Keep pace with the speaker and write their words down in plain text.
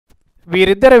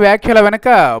వీరిద్దరి వ్యాఖ్యల వెనుక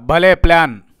భలే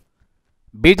ప్లాన్.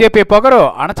 బీజేపీ పొగరు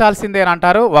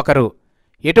అణచాల్సిందేనంటారు ఒకరు.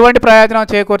 ఎటువంటి ప్రయోజనం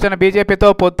చేకూర్చిన బీజేపీతో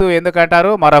పొత్తు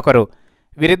ఎందుకంటారు మరొకరు.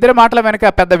 వీరిద్దరి మాటల వెనుక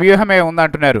పెద్ద వ్యూహమే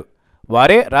ఉందంటున్నారు.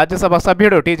 వారే రాజ్యసభ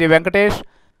సభ్యుడు TG Venkatesh,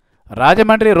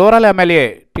 Rajahmundry rural MLA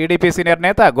TDP senior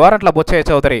నేత గోరంట్ల బుచ్చయ్య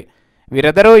చౌదరి.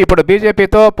 వీరిద్దరూ ఇప్పుడు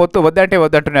బీజేపీతో పొత్తు వద్దంటే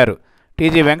వద్దంటున్నారు.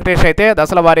 టీజీ వెంకటేష్ అయితే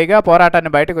దశల వారీగా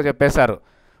పోరాటాన్ని బయటకు చెప్పేశారు.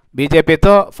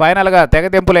 బీజేపీతో ఫైనల్గా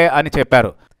తెగదెంపులే అని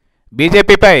చెప్పారు.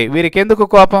 బీజేపీపై వీరికెందుకు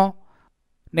కోపం?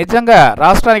 నిజంగా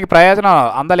రాష్ట్రానికి ప్రయోజనం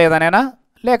అందలేదనేనా,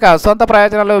 లేక సొంత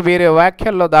ప్రయోజనాలు వీరి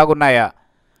వ్యాఖ్యల్లో దాగున్నాయా?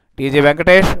 టీజీ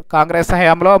వెంకటేష్ కాంగ్రెస్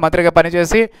హయాంలో మంత్రిగా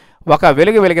పనిచేసి ఒక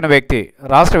వెలిగిన వ్యక్తి.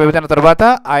 రాష్ట్ర విభజన తరువాత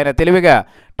ఆయన తెలివిగా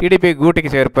టీడీపీ గూటికి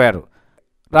చేరిపోయారు.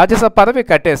 రాజ్యసభ పదవి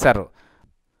కట్టేశారు.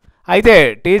 అయితే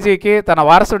టీజీకి తన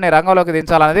వారసుడిని రంగంలోకి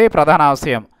దించాలన్నది ప్రధాన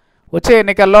ఆశయం. వచ్చే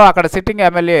ఎన్నికల్లో అక్కడ సిట్టింగ్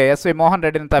ఎమ్మెల్యే ఎస్వి మోహన్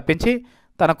రెడ్డిని తప్పించి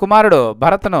తన కుమారుడు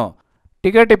భరత్ను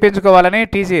టికెట్ ఇప్పించుకోవాలని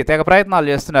టీజీ తెగ ప్రయత్నాలు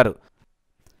చేస్తున్నారు.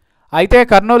 అయితే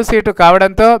కర్నూలు సీటు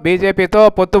కావడంతో బీజేపీతో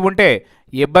పొత్తు ఉంటే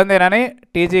ఇబ్బందేనని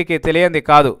టీజీకి తెలియంది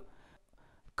కాదు.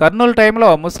 కర్నూలు టైంలో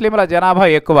ముస్లింల జనాభా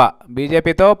ఎక్కువ.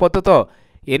 బీజేపీతో పొత్తుతో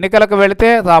ఎన్నికలకు వెళితే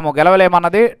తాము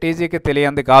గెలవలేమన్నది టీజీకి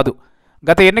తెలియంది కాదు.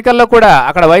 గత ఎన్నికల్లో కూడా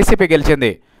అక్కడ వైసీపీ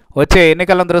గెలిచింది. వచ్చే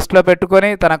ఎన్నికలను దృష్టిలో పెట్టుకొని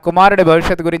తన కుమారుడి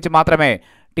భవిష్యత్తు గురించి మాత్రమే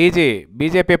టీజీ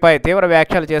బీజేపీపై తీవ్ర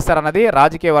వ్యాఖ్యలు చేశారన్నది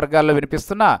రాజకీయ వర్గాల్లో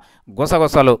వినిపిస్తున్న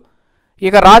గుసగుసలు.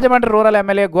 ఇక రాజమండ్రి రూరల్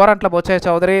ఎమ్మెల్యే గోరంట్ల బుచ్చయ్య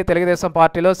చౌదరి తెలుగుదేశం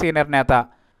పార్టీలో సీనియర్ నేత.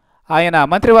 ఆయన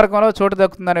మంత్రివర్గంలో చోటు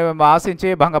దక్కుతుందని ఆశించి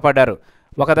భంగపడ్డారు.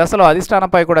 ఒక దశలో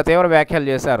అధిష్టానంపై కూడా తీవ్ర వ్యాఖ్యలు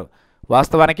చేశారు.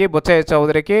 వాస్తవానికి బుచ్చయ్య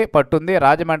చౌదరికి పట్టుంది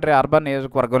రాజమండ్రి అర్బన్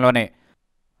నియోజకవర్గంలోనే.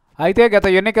 అయితే గత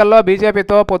ఎన్నికల్లో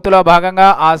బీజేపీతో పొత్తులో భాగంగా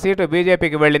ఆ సీటు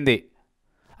బీజేపీకి వెళ్ళింది.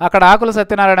 అక్కడ ఆకుల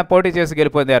సత్యనారాయణ పోటీ చేసి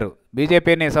గెలుపొందారు.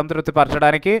 బీజేపీని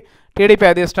సంతృప్తిపరచడానికి టీడీపీ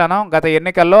అధిష్టానం గత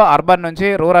ఎన్నికల్లో అర్బన్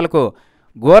నుంచి రూరల్కు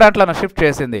గోరంట్లను షిఫ్ట్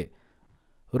చేసింది.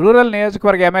 రూరల్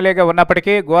నియోజకవర్గ ఎమ్మెల్యేగా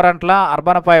ఉన్నప్పటికీ గోరంట్ల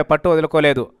అర్బన్పై పట్టు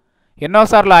వదులుకోలేదు.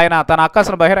 ఎన్నోసార్లు ఆయన తన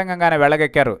అక్కసును బహిరంగంగానే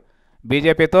వెళ్ళగెక్కారు.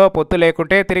 బీజేపీతో పొత్తు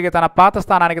లేకుంటే తిరిగి తన పాత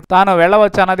స్థానానికి తాను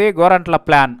వెళ్ళవచ్చన్నది గోరంట్ల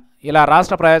ప్లాన్. ఇలా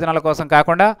రాష్ట్ర ప్రయోజనాల కోసం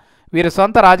కాకుండా వీరి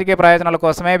సొంత రాజకీయ ప్రయోజనాల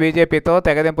కోసమే బీజేపీతో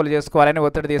తెగదెంపులు చేసుకోవాలని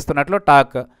ఒత్తిడి తీస్తున్నట్లు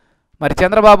టాక్. మరి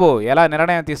చంద్రబాబు ఎలా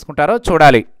నిర్ణయం తీసుకుంటారో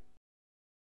చూడాలి.